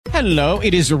Hello,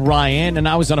 it is Ryan, and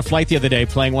I was on a flight the other day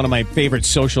playing one of my favorite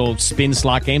social spin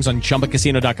slot games on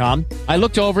ChumbaCasino.com. I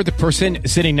looked over at the person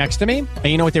sitting next to me, and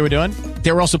you know what they were doing?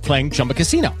 They were also playing Chumba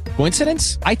Casino.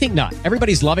 Coincidence? I think not.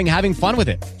 Everybody's loving having fun with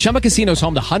it. Chumba Casino is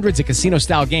home to hundreds of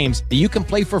casino-style games that you can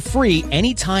play for free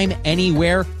anytime,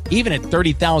 anywhere, even at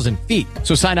 30,000 feet.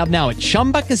 So sign up now at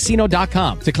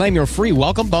ChumbaCasino.com to claim your free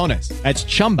welcome bonus. That's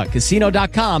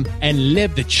ChumbaCasino.com and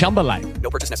live the Chumba life.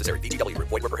 No purchase necessary. VGW.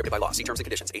 Void where prohibited by law. See terms and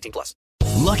conditions. 18+.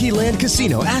 Lucky Land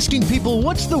Casino, asking people,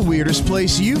 what's the weirdest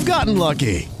place you've gotten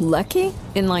lucky? Lucky?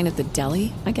 In line at the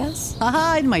deli, I guess?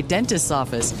 Aha, in my dentist's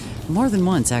office. More than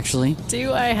once, actually.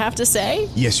 Do I have to say?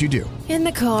 Yes, you do. In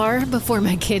the car before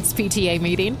my kids' PTA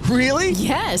meeting. Really?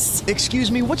 Yes. Excuse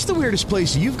me, what's the weirdest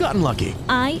place you've gotten lucky?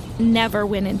 I never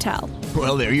win and tell.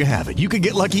 Well, there you have it. You can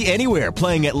get lucky anywhere,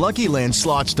 playing at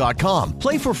LuckyLandSlots.com.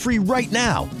 Play for free right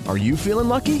now. Are you feeling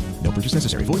lucky? No purchase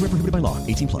necessary. Void where prohibited by law.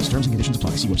 18+. Terms and conditions apply.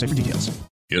 See website for details.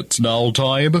 It's now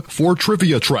time for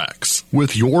Trivia Tracks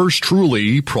with yours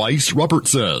truly, Price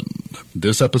Robertson.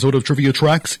 This episode of Trivia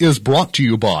Tracks is brought to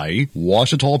you by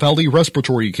Ouachita Valley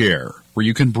Respiratory Care, where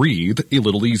you can breathe a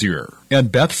little easier,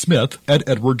 and Beth Smith at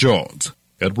Edward Jones.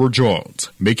 Edward Jones,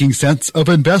 making sense of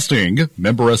investing,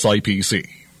 member SIPC.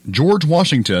 George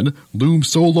Washington looms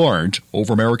so large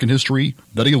over American history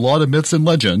that a lot of myths and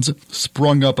legends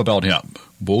sprung up about him,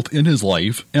 both in his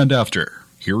life and after.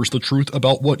 Here's the truth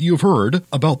about what you've heard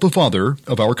about the father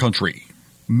of our country.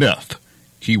 Myth: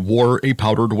 he wore a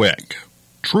powdered wig.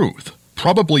 Truth: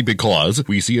 probably because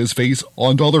we see his face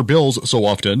on dollar bills so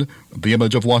often, the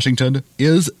image of Washington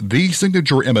is the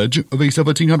signature image of a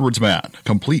 1700s man,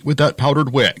 complete with that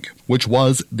powdered wig, which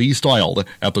was the style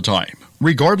at the time.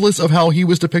 Regardless of how he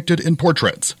was depicted in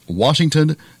portraits,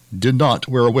 Washington did not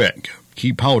wear a wig.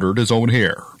 He powdered his own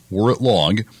hair, wore it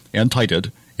long, and tied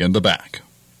it in the back.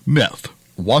 Myth: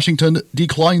 Washington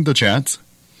declined the chance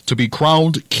to be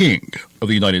crowned King of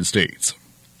the United States.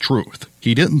 Truth: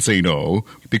 he didn't say no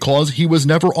because he was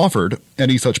never offered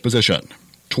any such position.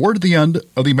 Toward the end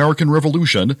of the American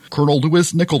Revolution, Colonel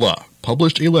Louis Nicola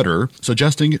published a letter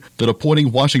suggesting that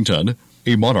appointing Washington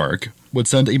a monarch would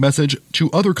send a message to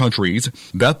other countries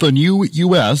that the new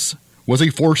U.S. was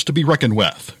a force to be reckoned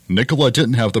with. Nicola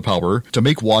didn't have the power to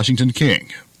make Washington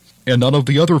king, and none of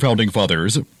the other founding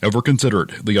fathers ever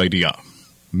considered the idea.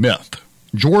 Myth: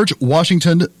 George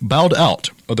Washington bowed out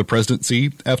of the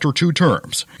presidency after 2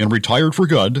 terms and retired for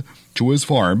good to his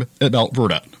farm at Mount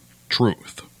Vernon.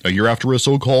 Truth: a year after his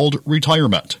so-called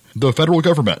retirement, the federal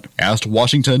government asked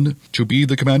Washington to be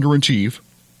the commander-in-chief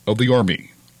of the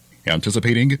army,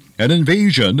 anticipating an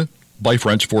invasion by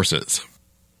French forces.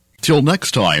 Till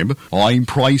next time, I'm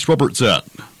Price Robertson.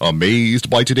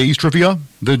 Amazed by today's trivia?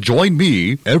 Then join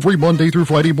me every Monday through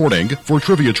Friday morning for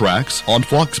Trivia Tracks on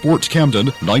Fox Sports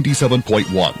Camden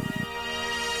 97.1.